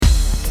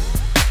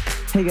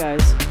Hey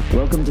guys,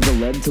 welcome to the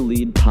Led to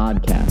Lead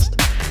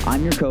podcast.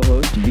 I'm your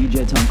co-host,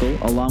 Vijay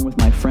Tunkel, along with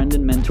my friend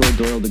and mentor,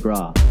 Doyle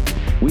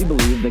DeGraw. We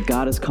believe that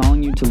God is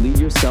calling you to lead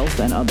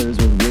yourself and others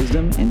with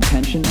wisdom,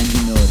 intention, and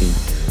humility.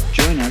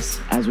 Join us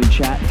as we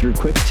chat through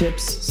quick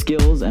tips,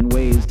 skills, and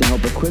ways to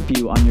help equip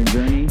you on your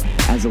journey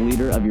as a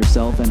leader of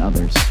yourself and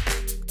others.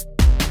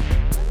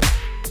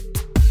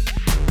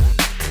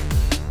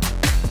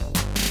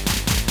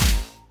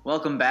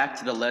 Welcome back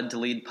to the Led to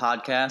Lead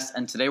podcast,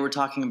 and today we're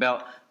talking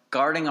about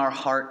guarding our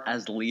heart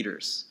as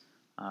leaders.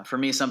 For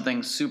me,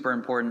 something super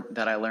important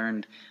that I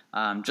learned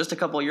just a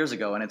couple of years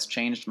ago, and it's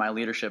changed my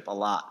leadership a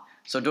lot.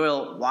 So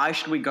Doyle, why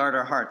should we guard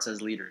our hearts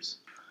as leaders?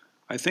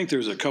 I think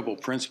there's a couple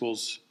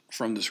principles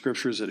from the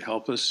scriptures that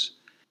help us.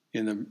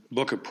 In the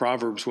book of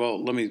Proverbs, well,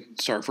 let me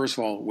start first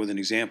of all with an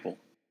example.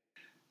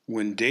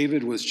 When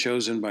David was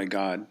chosen by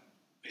God,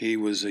 he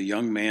was a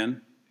young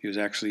man. He was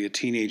actually a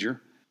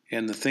teenager.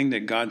 And the thing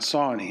that God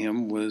saw in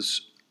him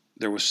was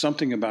there was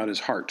something about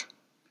his heart.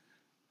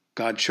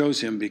 God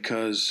chose him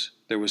because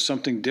there was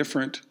something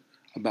different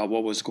about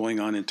what was going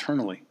on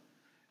internally.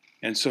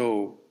 And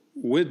so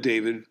with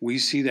David, we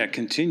see that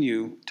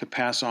continue to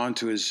pass on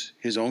to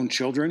his own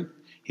children.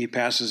 He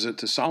passes it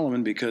to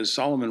Solomon because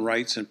Solomon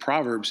writes in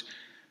Proverbs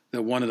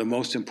that one of the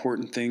most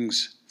important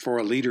things for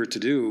a leader to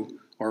do,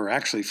 or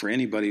actually for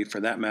anybody for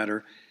that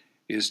matter,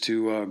 is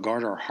to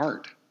guard our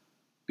heart,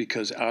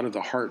 because out of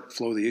the heart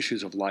flow the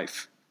issues of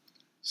life.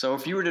 So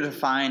if you were to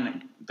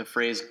define the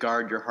phrase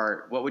guard your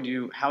heart,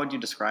 how would you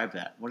describe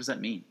that? What does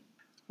that mean?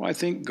 Well, I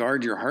think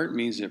guard your heart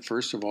means that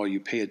first of all, you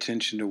pay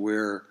attention to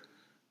where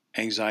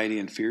anxiety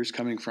and fear is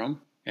coming from,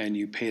 and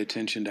you pay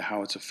attention to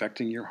how it's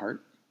affecting your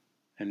heart.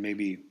 And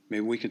maybe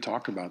we could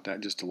talk about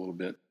that just a little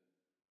bit.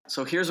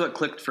 So here's what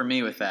clicked for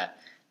me with that.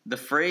 The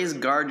phrase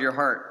guard your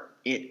heart,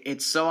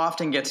 it so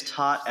often gets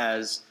taught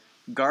as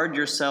guard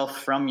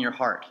yourself from your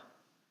heart,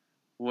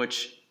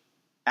 which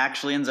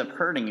actually ends up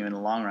hurting you in the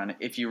long run.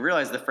 If you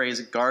realize the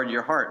phrase guard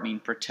your heart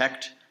means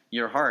protect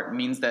your heart,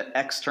 means that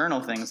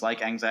external things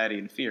like anxiety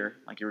and fear,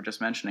 like you were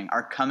just mentioning,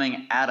 are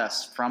coming at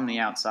us from the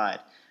outside,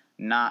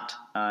 not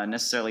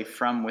necessarily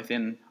from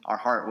within our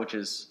heart, which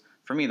is,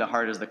 for me, the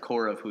heart is the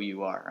core of who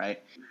you are,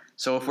 right?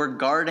 So if we're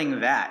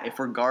guarding that, if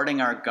we're guarding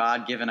our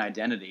God-given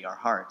identity, our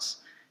hearts,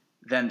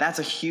 then that's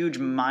a huge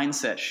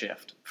mindset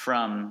shift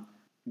from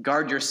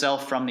guard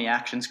yourself from the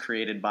actions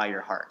created by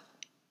your heart,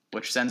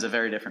 which sends a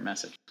very different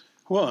message.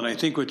 Well, and I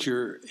think what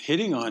you're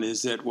hitting on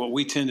is that what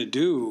we tend to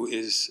do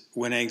is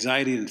when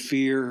anxiety and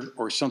fear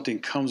or something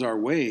comes our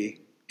way,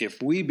 if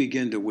we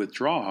begin to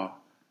withdraw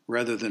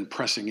rather than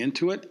pressing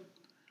into it,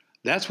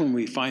 that's when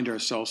we find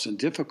ourselves in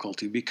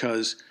difficulty,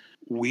 because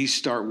we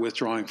start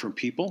withdrawing from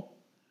people.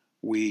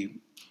 We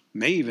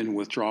may even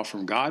withdraw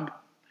from God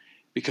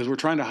because we're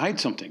trying to hide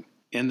something.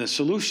 And the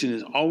solution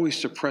is always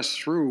to press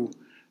through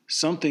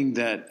something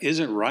that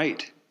isn't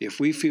right. If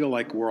we feel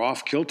like we're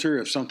off kilter,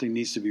 if something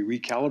needs to be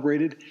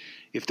recalibrated,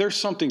 if there's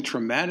something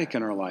traumatic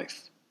in our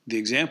life, the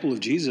example of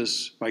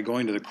Jesus by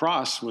going to the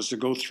cross was to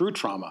go through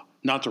trauma,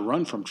 not to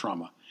run from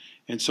trauma.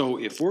 And so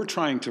if we're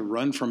trying to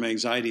run from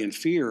anxiety and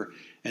fear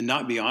and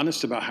not be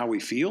honest about how we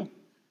feel,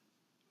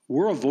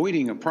 we're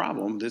avoiding a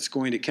problem that's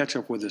going to catch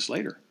up with us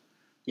later.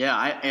 Yeah,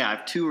 I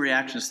have two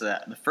reactions to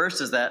that. The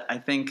first is that I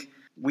think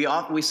we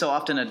so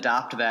often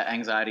adopt that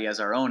anxiety as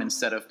our own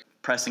instead of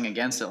pressing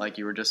against it, like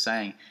you were just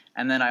saying.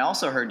 And then I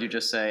also heard you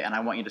just say, and I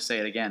want you to say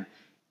it again,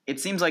 it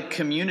seems like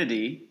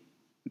community,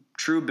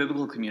 true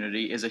biblical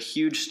community, is a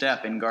huge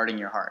step in guarding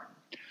your heart.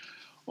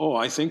 Oh,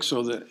 I think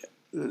so.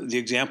 The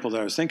example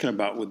that I was thinking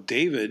about with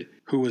David,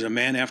 who was a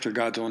man after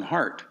God's own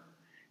heart.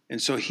 And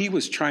so he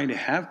was trying to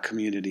have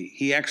community.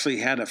 He actually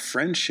had a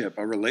friendship,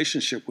 a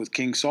relationship with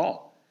King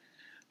Saul.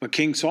 But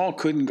King Saul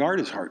couldn't guard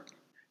his heart.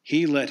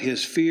 He let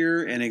his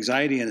fear and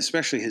anxiety, and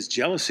especially his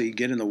jealousy,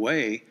 get in the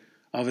way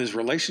of his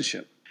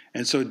relationship.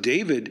 And so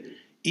David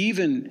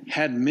even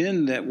had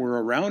men that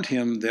were around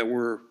him that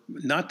were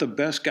not the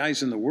best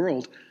guys in the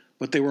world,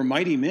 but they were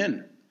mighty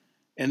men,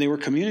 and they were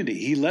community.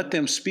 He let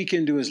them speak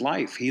into his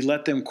life. He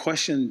let them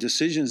question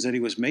decisions that he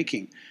was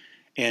making,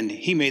 and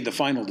he made the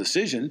final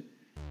decision,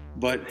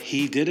 but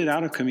he did it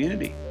out of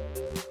community.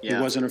 Yeah.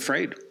 He wasn't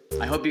afraid.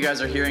 I hope you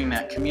guys are hearing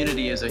that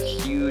community is a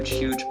huge,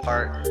 huge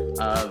part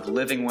of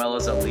living well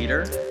as a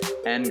leader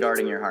and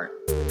guarding your heart.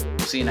 We'll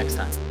see you next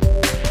time.